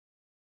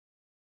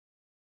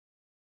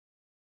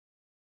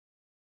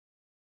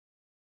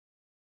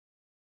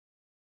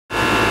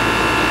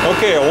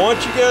Okay, I want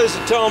you guys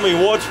to tell me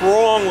what's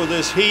wrong with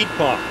this heat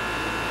pump.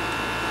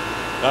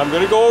 Now, I'm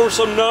going to go over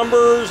some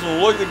numbers and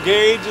look at the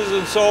gauges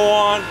and so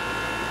on.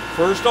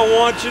 First, I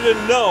want you to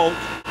note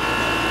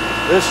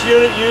this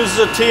unit uses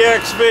a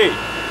TXV.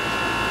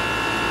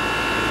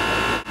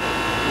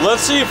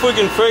 Let's see if we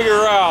can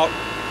figure out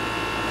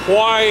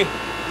why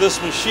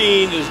this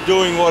machine is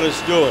doing what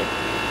it's doing.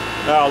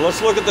 Now,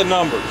 let's look at the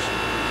numbers.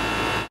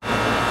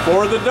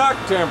 For the duct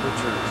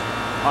temperatures,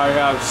 I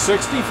have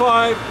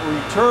 65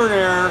 return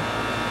air,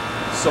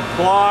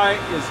 supply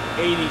is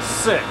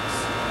 86.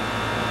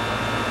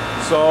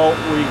 So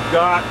we've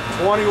got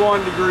 21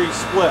 degree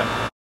split.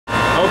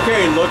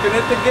 Okay, looking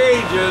at the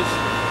gauges,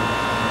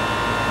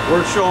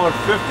 we're showing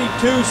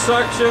 52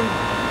 suction,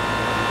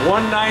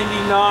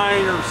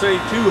 199 or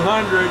say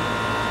 200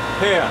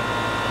 head.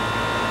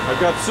 I've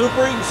got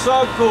superheat and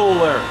subcool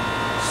there.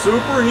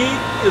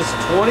 Superheat is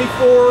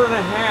 24 and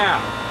a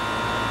half.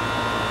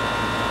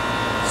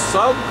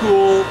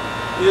 Subcool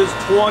is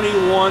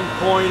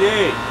 21.8.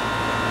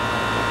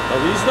 Now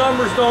these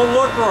numbers don't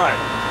look right.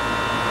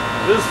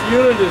 This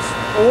unit is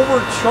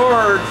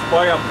overcharged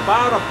by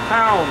about a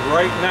pound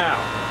right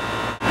now.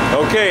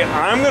 Okay,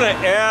 I'm going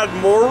to add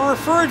more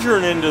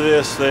refrigerant into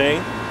this thing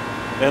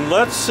and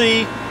let's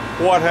see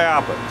what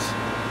happens.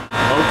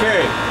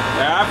 Okay,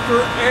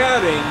 after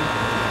adding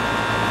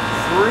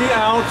 3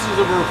 ounces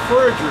of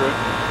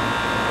refrigerant,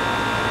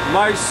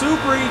 my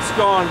superheat's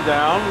gone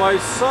down, my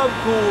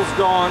subcool's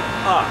gone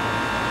up.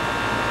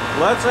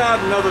 Let's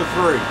add another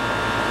 3.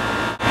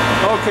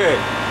 Okay,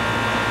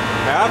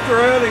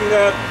 after adding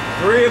that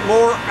 3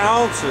 more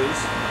ounces,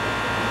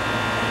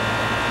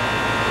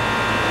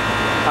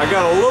 I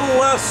got a little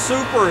less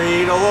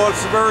superheat, although it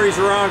varies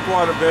around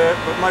quite a bit,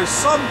 but my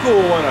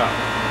subcool went up.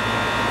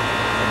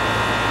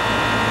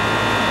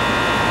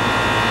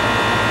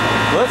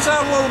 Let's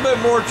add a little bit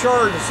more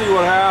charge and see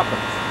what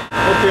happens.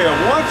 Okay, I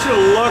want you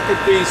to look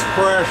at these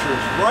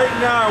pressures. Right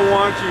now I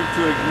want you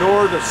to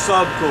ignore the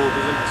subcool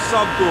because the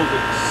subcool is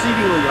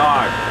exceedingly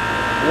high.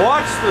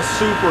 Watch the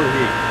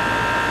superheat.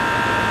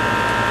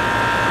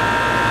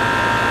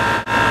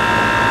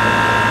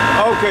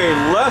 Okay,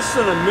 less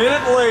than a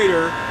minute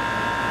later,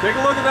 take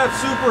a look at that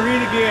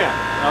superheat again.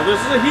 Now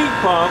this is a heat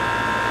pump.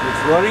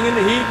 It's running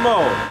into heat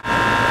mode.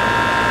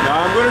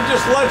 Now I'm going to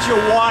just let you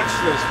watch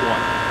this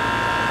one.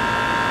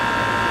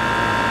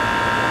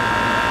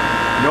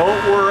 Note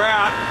we're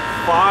at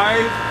 5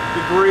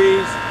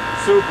 degrees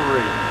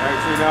superheat.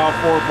 Actually now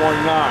 4.9.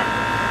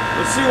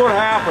 Let's see what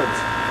happens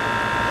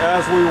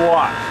as we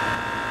watch.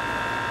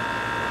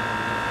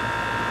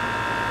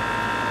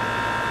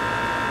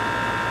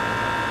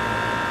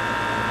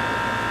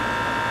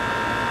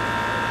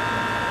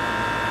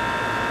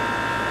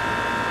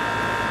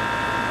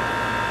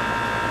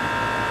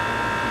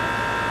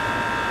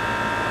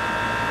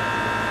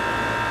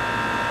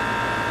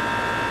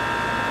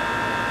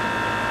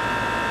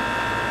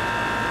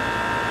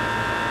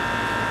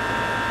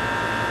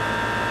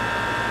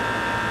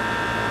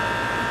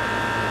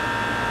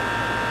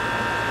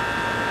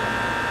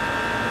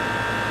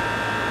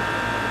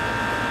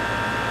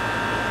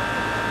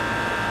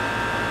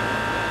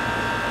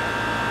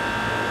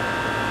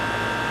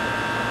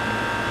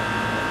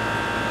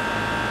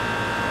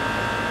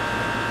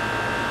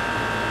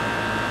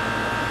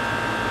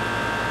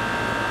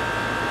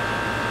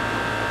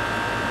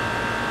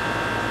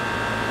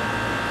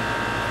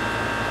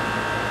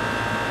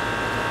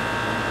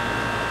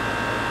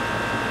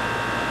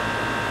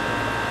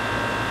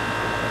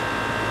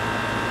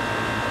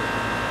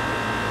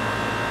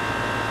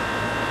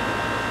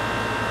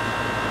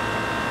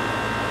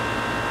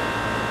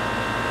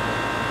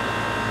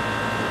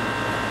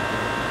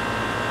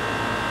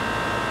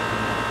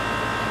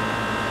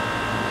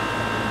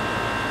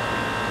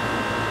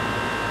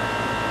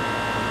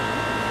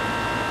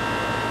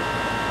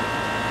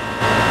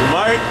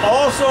 Might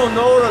also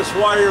notice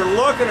while you're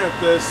looking at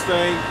this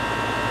thing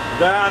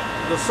that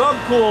the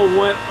subcool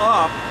went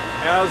up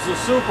as the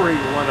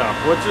superheat went up,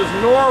 which is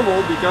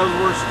normal because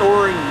we're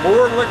storing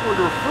more liquid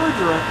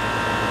refrigerant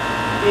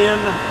in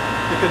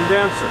the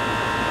condenser.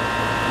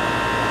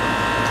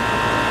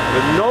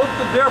 But note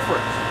the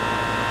difference.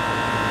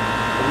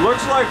 It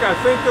looks like I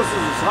think this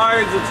is as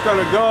high as it's going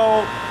to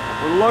go.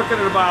 We're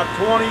looking at about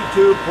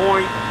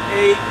 22.8.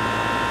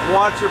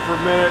 Watch it for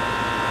a minute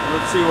and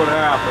let's see what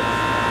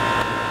happens.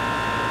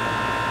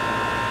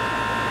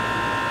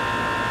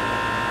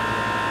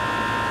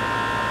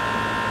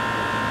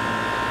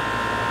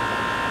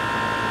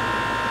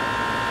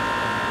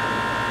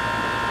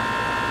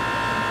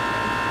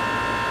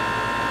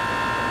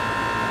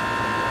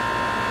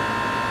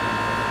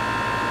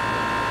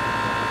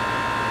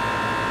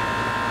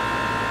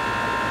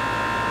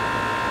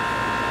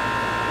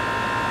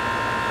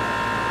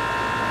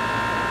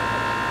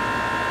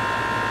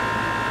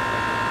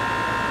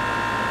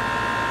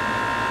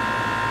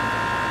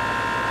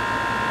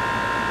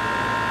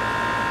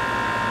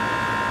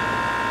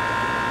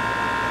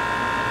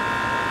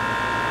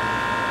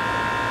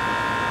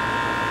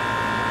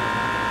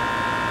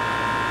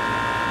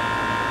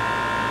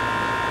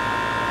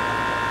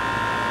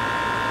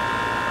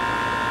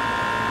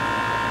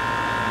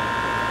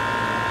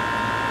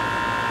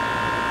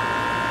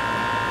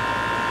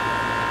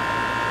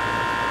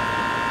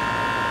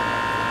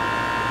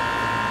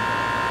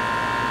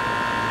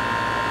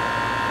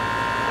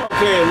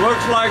 Okay,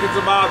 looks like it's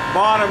about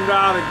bottomed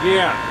out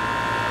again.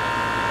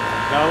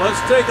 Now let's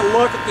take a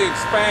look at the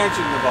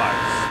expansion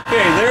device.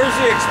 Okay, there's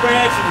the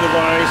expansion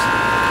device.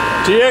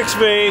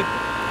 TXV,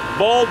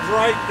 bulb's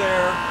right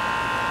there.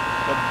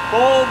 The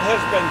bulb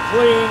has been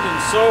cleaned and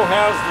so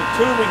has the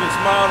tubing it's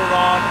mounted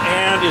on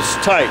and is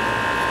tight.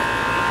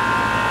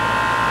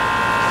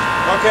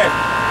 Okay,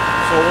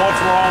 so what's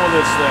wrong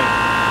with this thing?